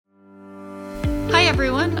Hi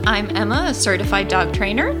everyone, I'm Emma, a certified dog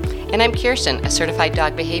trainer. And I'm Kirsten, a certified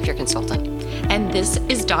dog behavior consultant. And this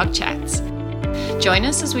is Dog Chats. Join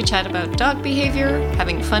us as we chat about dog behavior,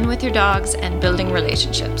 having fun with your dogs, and building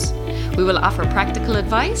relationships. We will offer practical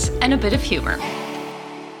advice and a bit of humor.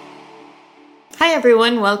 Hi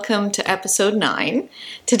everyone, welcome to episode 9.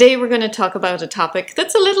 Today we're going to talk about a topic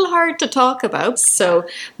that's a little hard to talk about, so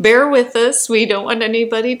bear with us. We don't want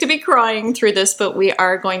anybody to be crying through this, but we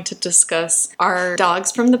are going to discuss our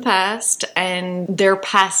dogs from the past and their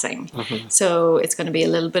passing. Mm-hmm. So it's going to be a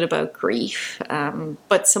little bit about grief,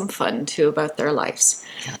 but some fun too about their lives.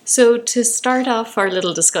 Yeah. So to start off our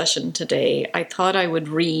little discussion today, I thought I would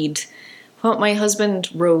read what my husband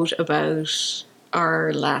wrote about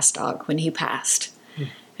our last dog when he passed.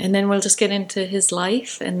 And then we'll just get into his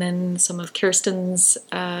life and then some of Kirsten's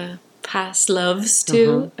past loves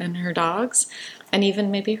too, and her dogs, and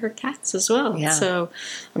even maybe her cats as well. Yeah. So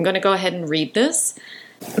I'm going to go ahead and read this.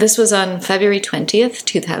 This was on February 20th,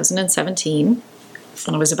 2017,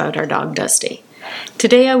 and it was about our dog Dusty.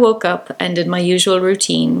 Today I woke up and did my usual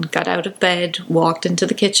routine, got out of bed, walked into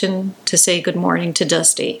the kitchen to say good morning to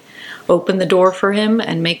Dusty, opened the door for him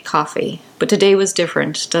and make coffee. But today was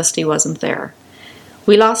different. Dusty wasn't there.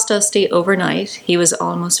 We lost Dusty overnight. He was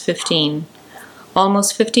almost 15.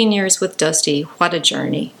 Almost 15 years with Dusty. What a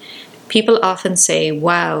journey. People often say,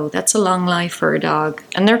 wow, that's a long life for a dog.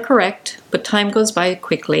 And they're correct, but time goes by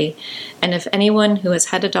quickly. And if anyone who has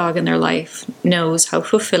had a dog in their life knows how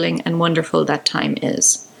fulfilling and wonderful that time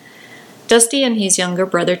is. Dusty and his younger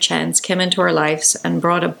brother Chance came into our lives and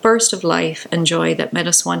brought a burst of life and joy that made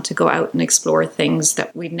us want to go out and explore things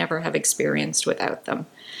that we'd never have experienced without them.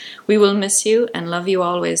 We will miss you and love you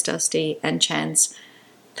always, Dusty and Chance.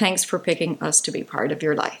 Thanks for picking us to be part of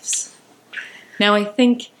your lives. Now, I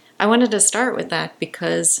think I wanted to start with that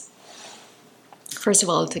because, first of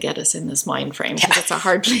all, to get us in this mind frame, because it's a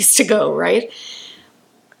hard place to go, right?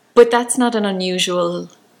 But that's not an unusual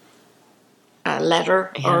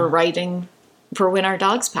letter or writing for when our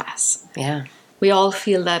dogs pass. Yeah. We all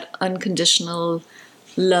feel that unconditional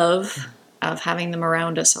love of having them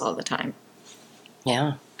around us all the time.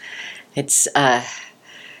 Yeah. It's, and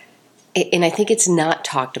I think it's not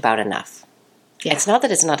talked about enough. Yeah. It's not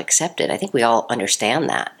that it's not accepted. I think we all understand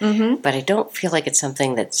that. Mm-hmm. But I don't feel like it's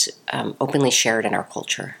something that's openly shared in our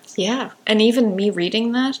culture. Yeah. And even me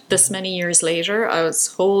reading that this many years later, I was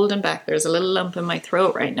holding back. There's a little lump in my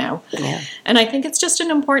throat right now. Yeah. And I think it's just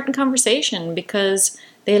an important conversation because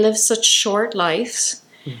they live such short lives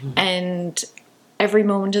and every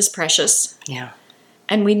moment is precious. Yeah.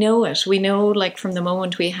 And we know it. We know, like, from the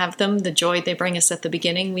moment we have them, the joy they bring us at the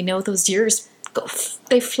beginning, we know those years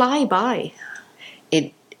they fly by.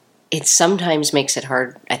 It sometimes makes it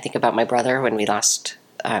hard. I think about my brother when we lost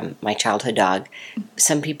my childhood dog.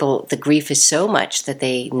 Some people, the grief is so much that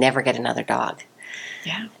they never get another dog.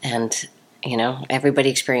 Yeah. And, you know, everybody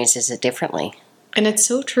experiences it differently. And it's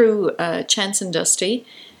so true. Chance and Dusty,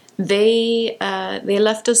 they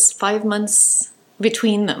left us 5 months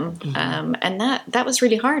between them. And that was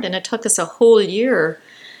really hard. And it took us a whole year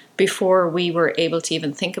before we were able to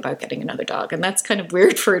even think about getting another dog. And that's kind of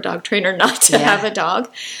weird for a dog trainer not to have a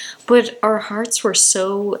dog. But our hearts were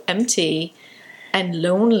so empty and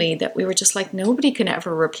lonely that we were just like, nobody can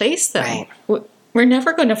ever replace them. Right. We're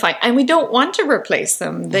never going to find, and we don't want to replace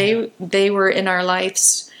them. They were in our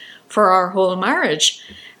lives for our whole marriage.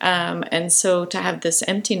 And so to have this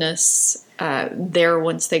emptiness there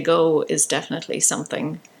once they go is definitely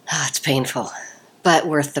something. Oh, it's painful, but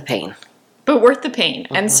worth the pain. But worth the pain.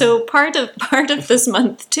 Mm-hmm. And so part of this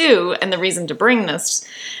month too, and the reason to bring this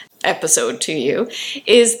episode to you,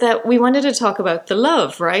 is that we wanted to talk about the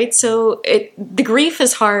love, right? So the grief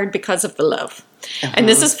is hard because of the love. And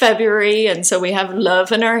this is February, and so we have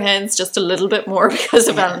love in our heads just a little bit more because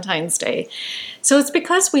of Valentine's Day. So it's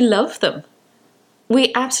because we love them.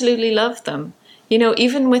 We absolutely love them. You know,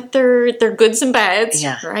 even with their goods and bads,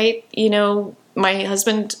 right? You know, my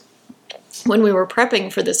husband, when we were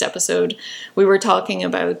prepping for this episode, we were talking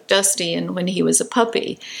about Dusty and when he was a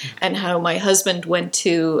puppy and how my husband went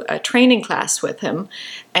to a training class with him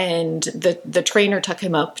and the trainer took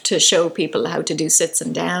him up to show people how to do sits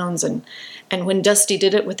and downs. And when Dusty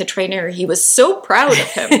did it with the trainer, he was so proud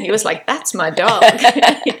of him. He was like, that's my dog.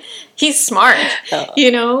 He's smart,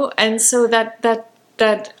 you know? And so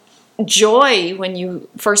that joy when you,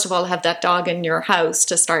 first of all, have that dog in your house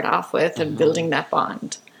to start off with and building that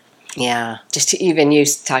bond. Yeah, just to even you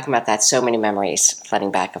talking about that, so many memories flooding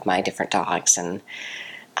back of my different dogs, and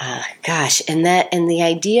gosh, and the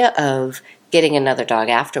idea of getting another dog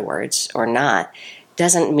afterwards or not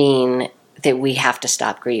doesn't mean that we have to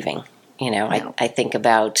stop grieving. No. I think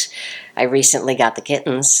about, I recently got the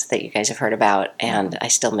kittens that you guys have heard about, and I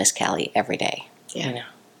still miss Callie every day. Yeah.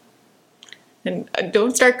 And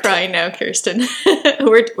don't start crying now, Kirsten.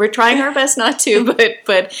 we're trying our best not to,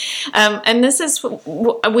 but and this is,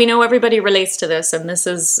 we know everybody relates to this, and this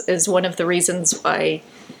is one of the reasons why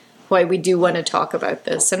we do want to talk about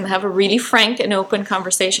this and have a really frank and open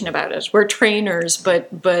conversation about it. We're trainers,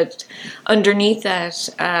 but underneath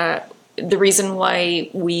that, the reason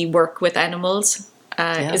why we work with animals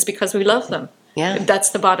is because we love them. Yeah.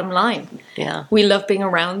 That's the bottom line. Yeah. We love being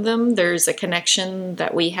around them. There's a connection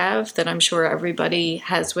that we have that I'm sure everybody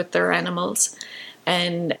has with their animals.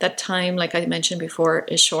 And that time, like I mentioned before,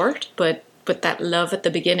 is short, but that love at the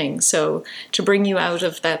beginning. So to bring you out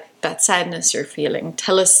of that sadness you're feeling,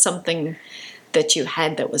 tell us something that you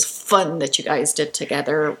had that was fun that you guys did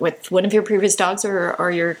together with one of your previous dogs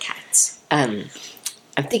or your cats. I'm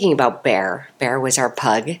thinking about Bear. Bear was our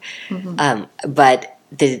pug. But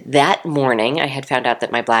that morning, I had found out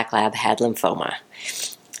that my black lab had lymphoma.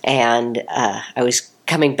 And I was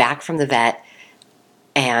coming back from the vet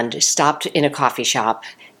and stopped in a coffee shop,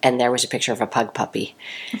 and there was a picture of a pug puppy.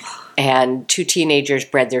 And 2 teenagers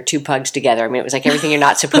bred their 2 pugs together. I mean, it was like everything you're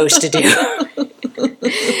not supposed to do.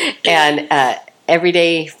 And every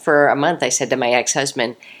day for a month, I said to my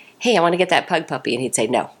ex-husband, hey, I want to get that pug puppy. And he'd say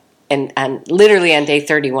no. And literally on day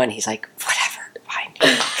 31, he's like, whatever.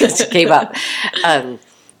 Just gave up.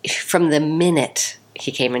 From the minute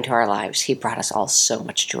he came into our lives, he brought us all so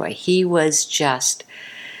much joy. He was just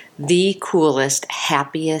the coolest,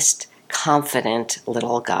 happiest, confident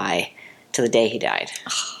little guy to the day he died.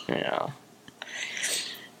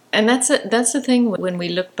 And that's the thing when we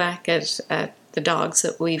look back at the dogs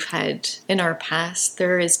that we've had in our past.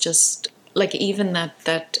 There is just like even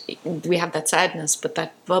that we have that sadness, but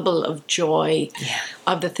that bubble of joy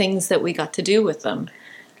of the things that we got to do with them.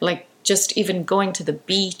 Like just even going to the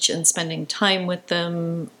beach and spending time with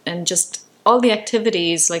them and just all the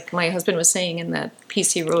activities, like my husband was saying in that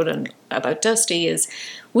piece he wrote about Dusty, is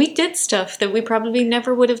we did stuff that we probably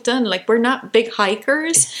never would have done. Like we're not big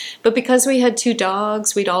hikers, but because we had 2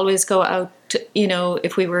 dogs, we'd always go out to,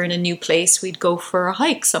 if we were in a new place, we'd go for a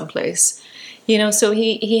hike someplace. So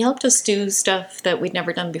he helped us do stuff that we'd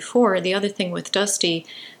never done before. The other thing with Dusty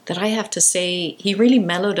that I have to say, he really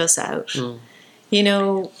mellowed us out.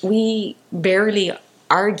 We barely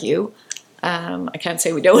argue. I can't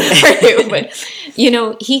say we don't argue, but,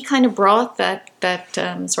 he kind of brought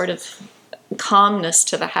that sort of calmness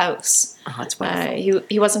to the house. Oh, that's wonderful.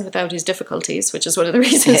 He wasn't without his difficulties, which is one of the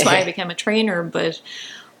reasons why I became a trainer, but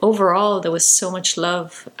overall, there was so much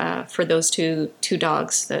love for those two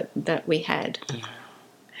dogs that we had.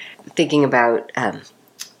 Thinking about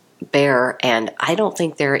Bear, and I don't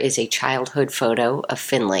think there is a childhood photo of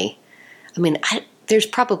Finley. I mean, there's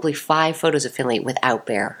probably 5 photos of Finley without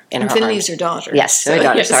Bear in her arms. Finley's your daughter. Yes, my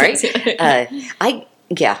daughter, sorry.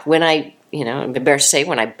 When I, I'm embarrassed to say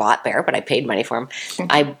when I bought Bear, but I paid money for him,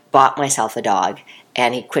 I bought myself a dog.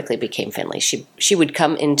 And he quickly became Finley. She would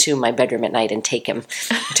come into my bedroom at night and take him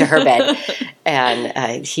to her bed.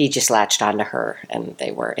 And he just latched onto her, and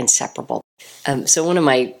they were inseparable. So one of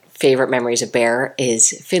my favorite memories of Bear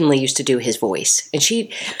is Finley used to do his voice. And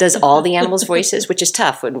she does all the animals' voices, which is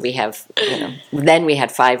tough when we have, then we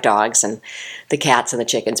had 5 dogs and the cats and the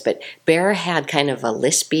chickens. But Bear had kind of a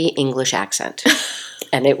lispy English accent.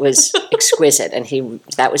 And it was exquisite. And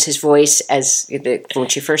that was his voice when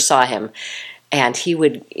she first saw him. And he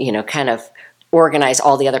would, kind of organize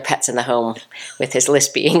all the other pets in the home with his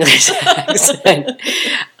lispy English accent.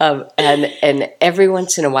 And every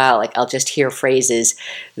once in a while, like I'll just hear phrases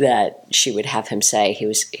that she would have him say.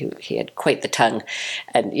 He had quite the tongue.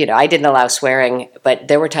 And, I didn't allow swearing, but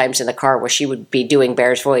there were times in the car where she would be doing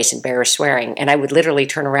Bear's voice and Bear was swearing. And I would literally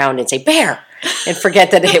turn around and say, Bear! And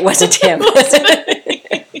forget that it wasn't him.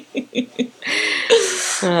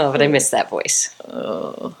 Oh, but I miss that voice.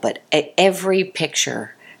 Oh. But every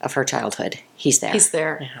picture of her childhood, he's there. He's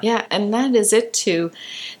there. Yeah, and that is it too.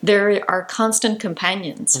 There are constant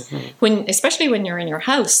companions. Especially when you're in your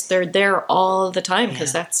house, they're there all the time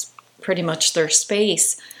because that's pretty much their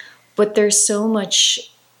space. But there's so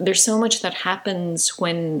much that happens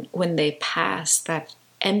when they pass, that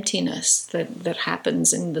emptiness that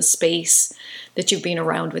happens in the space that you've been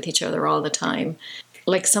around with each other all the time.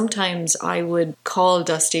 Like sometimes I would call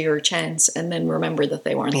Dusty or Chance and then remember that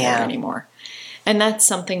they weren't there anymore. And that's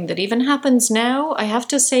something that even happens now. I have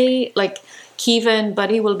to say, like Kiva and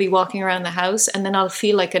Buddy will be walking around the house and then I'll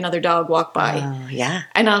feel like another dog walk by. Oh, yeah.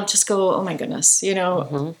 And I'll just go, oh my goodness,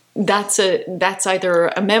 that's either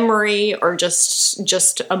a memory or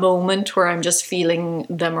just a moment where I'm just feeling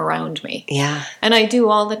them around me. Yeah. And I do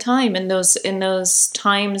all the time in those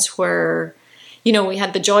times where, you know, we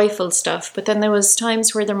had the joyful stuff, but then there was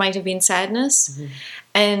times where there might have been sadness.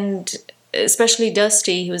 And especially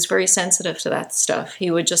Dusty, he was very sensitive to that stuff.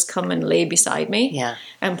 He would just come and lay beside me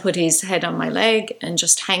and put his head on my leg and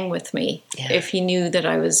just hang with me if he knew that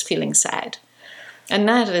I was feeling sad. And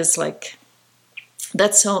that is like,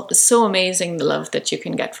 that's so amazing, the love that you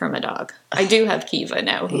can get from a dog. I do have Kiva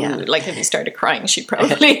now, who, like, if he started crying, she'd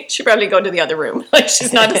probably go to the other room. Like,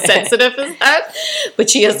 she's not as sensitive as that, but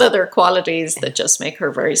she has other qualities that just make her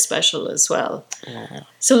very special as well.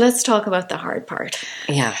 So let's talk about the hard part.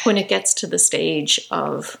 Yeah. When it gets to the stage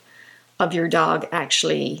of your dog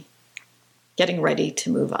actually getting ready to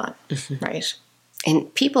move on, right?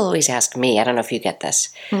 And people always ask me, I don't know if you get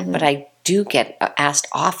this, but I do get asked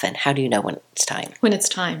often, how do you know when it's time? When it's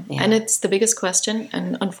time. Yeah. And it's the biggest question,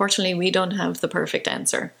 and unfortunately we don't have the perfect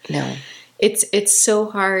answer. No. It's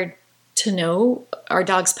so hard to know. Our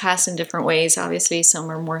dogs pass in different ways, obviously.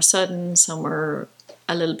 Some are more sudden, some are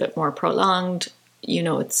a little bit more prolonged. You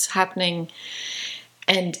know it's happening.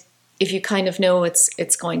 And if you kind of know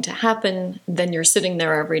it's going to happen, then you're sitting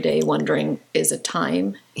there every day wondering, is it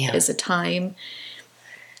time? Yeah. Is it time?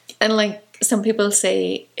 And like some people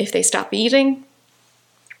say, if they stop eating,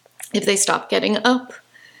 if they stop getting up,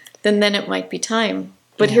 then it might be time.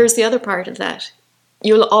 But here's the other part of that.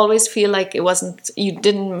 You'll always feel like you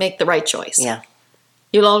didn't make the right choice. Yeah.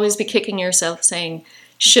 You'll always be kicking yourself saying,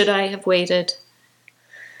 should I have waited?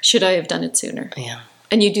 Should I have done it sooner? Yeah.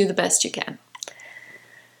 And you do the best you can.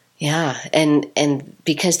 Yeah, and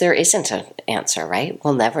because there isn't an answer, right?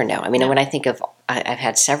 We'll never know. I mean, when I think of, I've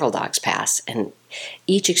had several dogs pass, and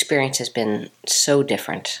each experience has been so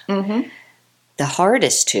different. The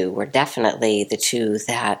hardest two were definitely the two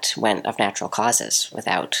that went of natural causes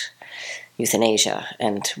without euthanasia,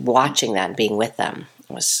 and watching that and being with them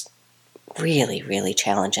was really, really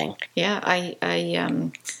challenging. Yeah,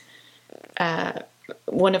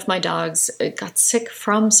 one of my dogs got sick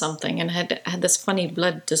from something and had this funny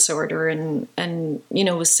blood disorder and you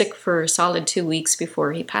know was sick for a solid 2 weeks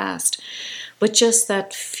before he passed. But just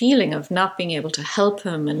that feeling of not being able to help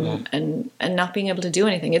him and not being able to do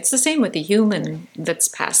anything. It's the same with the human that's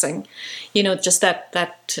passing. You know, just that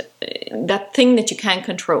thing that you can't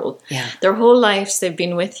control. Yeah. Their whole lives they've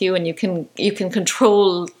been with you, and you can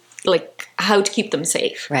control like how to keep them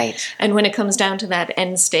safe. Right. And when it comes down to that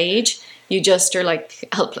end stage, you just are like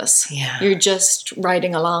helpless. Yeah. You're just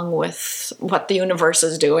riding along with what the universe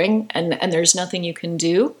is doing, and there's nothing you can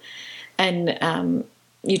do. And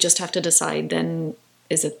you just have to decide then,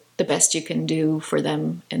 is it the best you can do for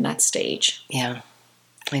them in that stage? Yeah,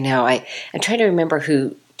 I know. I'm trying to remember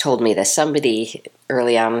who told me this. Somebody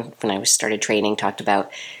early on when I started training talked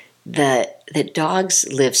about that dogs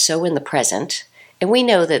live so in the present, and we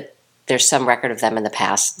know that there's some record of them in the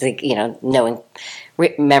past, knowing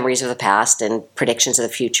memories of the past and predictions of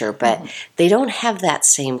the future, but they don't have that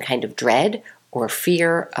same kind of dread or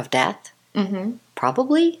fear of death.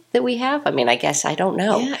 Probably that we have. I mean, I guess I don't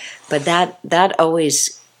know. Yeah. But that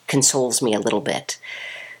always consoles me a little bit.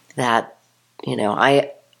 That,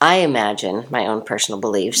 I imagine my own personal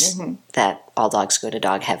beliefs that all dogs go to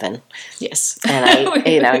dog heaven. Yes. And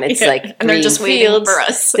and it's like and they're just waiting for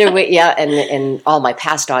us. and all my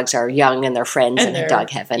past dogs are young and they're friends and in dog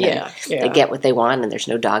heaven. Yeah, and they get what they want and there's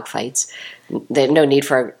no dog fights. There's no need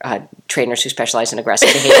for trainers who specialize in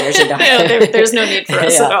aggressive behaviors. There's no need for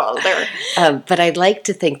us at all there. But I'd like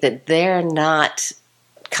to think that they're not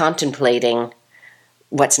contemplating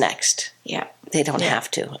what's next. Yeah. They don't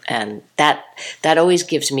have to. And that always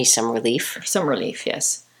gives me some relief. Some relief,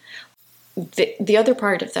 yes. The other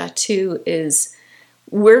part of that, too, is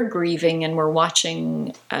we're grieving and we're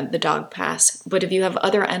watching the dog pass. But if you have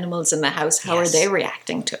other animals in the house, how are they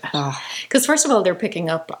reacting to it? Because first of all, they're picking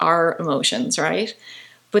up our emotions, right?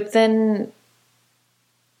 But then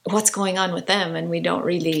what's going on with them? And we don't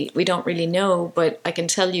really know. But I can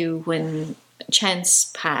tell you when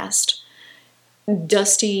Chance passed,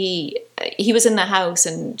 Dusty, he was in the house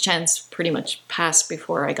and Chance pretty much passed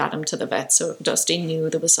before I got him to the vet. So Dusty knew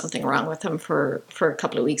there was something wrong with him for a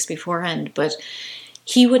couple of weeks beforehand. But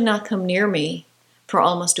he would not come near me for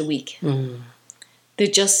almost a week. There's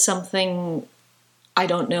just something, I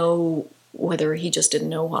don't know whether he just didn't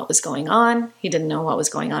know what was going on. He didn't know what was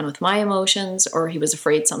going on with my emotions, or he was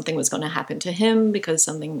afraid something was going to happen to him because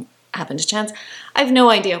something happened to Chance. I have no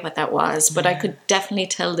idea what that was, but I could definitely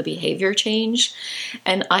tell the behavior change.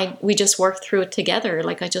 And we just worked through it together.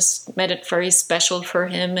 Like I just made it very special for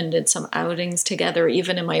him and did some outings together,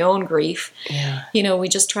 even in my own grief. Yeah. You know, we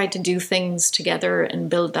just tried to do things together and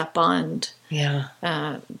build that bond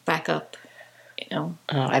back up, you know.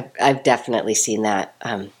 Oh, I've definitely seen that.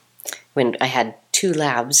 When I had 2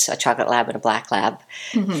 labs, a chocolate lab and a black lab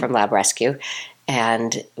from Lab Rescue.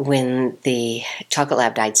 And when the chocolate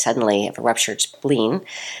lab died suddenly of a ruptured spleen,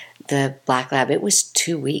 the black lab, it was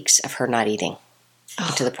 2 weeks of her not eating.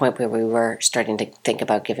 To the point where we were starting to think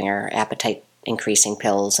about giving her appetite increasing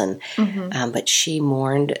pills. And but she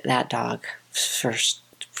mourned that dog for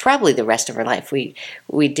probably the rest of her life.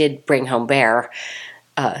 We did bring home Bear,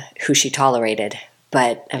 who she tolerated.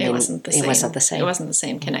 But I mean, it wasn't the same. It wasn't the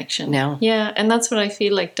same connection. No. Yeah, and that's what I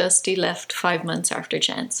feel like Dusty left 5 months after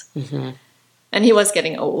Chance. And he was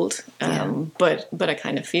getting old, but I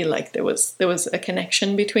kind of feel like there was a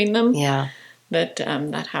connection between them. Yeah.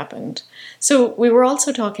 That happened. So we were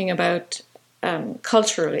also talking about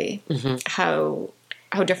culturally how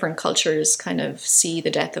different cultures kind of see the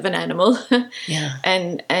death of an animal,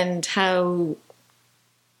 and how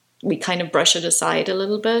we kind of brush it aside a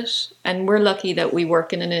little bit. And we're lucky that we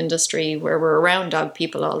work in an industry where we're around dog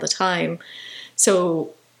people all the time.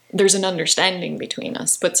 So there's an understanding between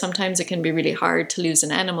us. But sometimes it can be really hard to lose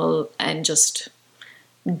an animal and just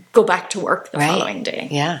go back to work the following day.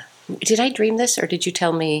 Yeah. Did I dream this, or did you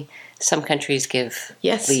tell me some countries give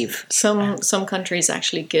leave? Some countries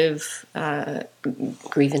actually give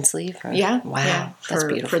grievance leave? Or? Yeah. Wow. Yeah, That's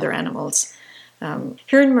beautiful. For their animals.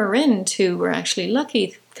 Here in Marin, too, we're actually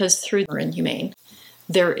lucky because through Marin Humane,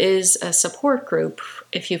 there is a support group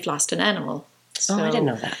if you've lost an animal. So, I didn't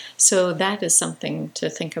know that. So that is something to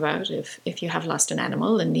think about if you have lost an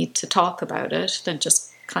animal and need to talk about it, then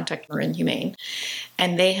just contact Marin Humane.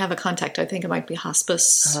 And they have a contact, I think it might be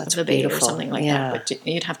Hospice of the Bay or something like that, but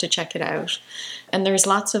you'd have to check it out. And there's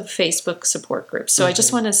lots of Facebook support groups. So I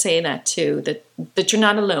just want to say that too, that you're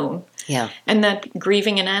not alone. Yeah. And that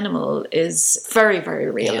grieving an animal is very, very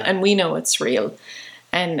real. Yeah. And we know it's real.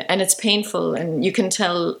 And it's painful. And you can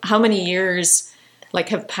tell how many years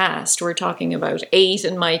have passed. We're talking about 8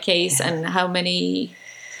 in my case, and how many...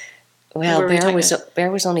 Well,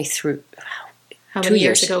 Bear was only through... How many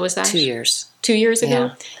years ago was that? 2 years. 2 years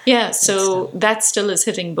ago? Yeah, so that still is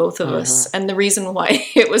hitting both of us. And the reason why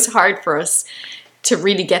it was hard for us to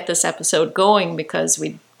really get this episode going, because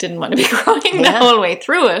we didn't want to be crying the whole way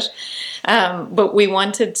through it. But we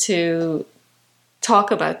wanted to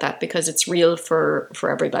talk about that because it's real for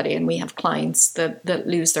everybody. And we have clients that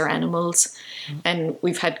lose their animals. And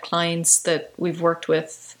we've had clients that we've worked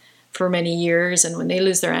with for many years. And when they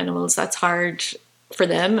lose their animals, that's hard for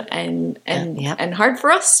them and hard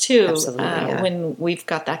for us too. Absolutely, when we've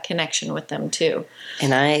got that connection with them too.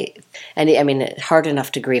 And I mean, hard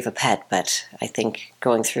enough to grieve a pet, but I think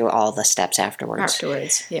going through all the steps afterwards,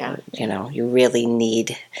 you really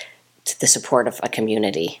need the support of a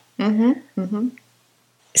community.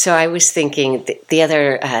 So I was thinking the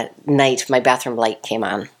other night, my bathroom light came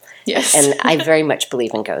on. Yes. And I very much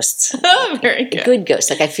believe in ghosts. Oh, very good. Good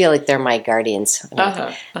ghosts. I feel like they're my guardians.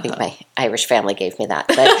 I think my Irish family gave me that.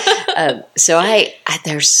 But so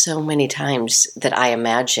there's so many times that I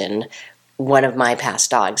imagine one of my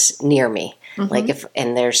past dogs near me.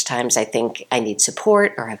 And there's times I think I need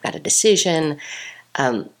support or I've got a decision.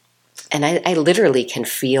 And I literally can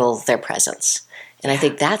feel their presence. And I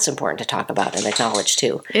think that's important to talk about and acknowledge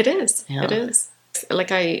too. It is. Yeah. It is.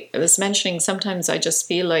 Like I was mentioning, sometimes I just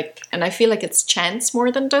feel like, and I feel like it's Chance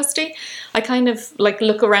more than Dusty. I kind of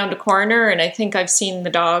look around a corner and I think I've seen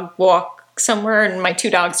the dog walk somewhere and my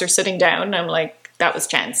 2 dogs are sitting down. And I'm like, that was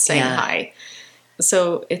Chance saying hi.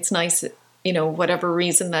 So it's nice, whatever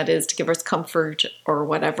reason that is to give us comfort or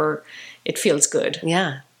whatever, it feels good.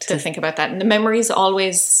 Yeah. To think about that. And the memories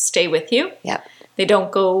always stay with you. Yeah. They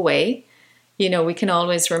don't go away. We can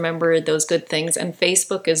always remember those good things. And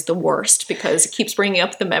Facebook is the worst because it keeps bringing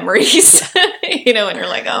up the memories, and you're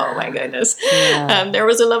like, oh my goodness. Yeah. There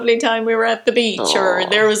was a lovely time we were at the beach, or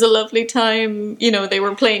there was a lovely time, they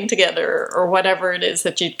were playing together, or whatever it is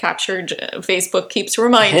that you'd captured. Facebook keeps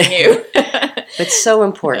reminding you. It's so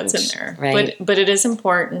important. That's in there. Right? But it is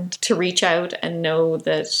important to reach out and know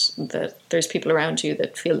that there's people around you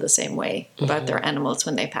that feel the same way about their animals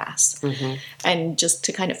when they pass. And just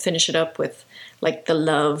to kind of finish it up with, the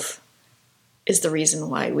love is the reason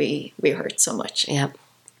why we hurt so much. Yep.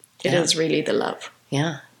 It is really the love.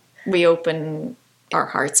 Yeah. We open our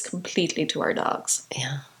hearts completely to our dogs.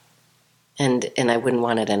 Yeah. And I wouldn't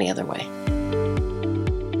want it any other way.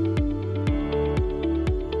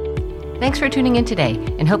 Thanks for tuning in today,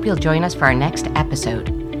 and hope you'll join us for our next episode.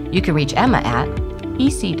 You can reach Emma at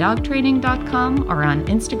ecdogtraining.com or on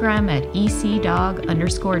Instagram at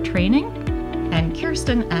ecdog_training, and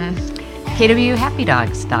Kirsten at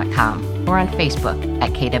kwhappydogs.com or on Facebook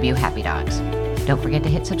at kwhappydogs. Don't forget to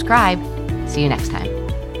hit subscribe. See you next time.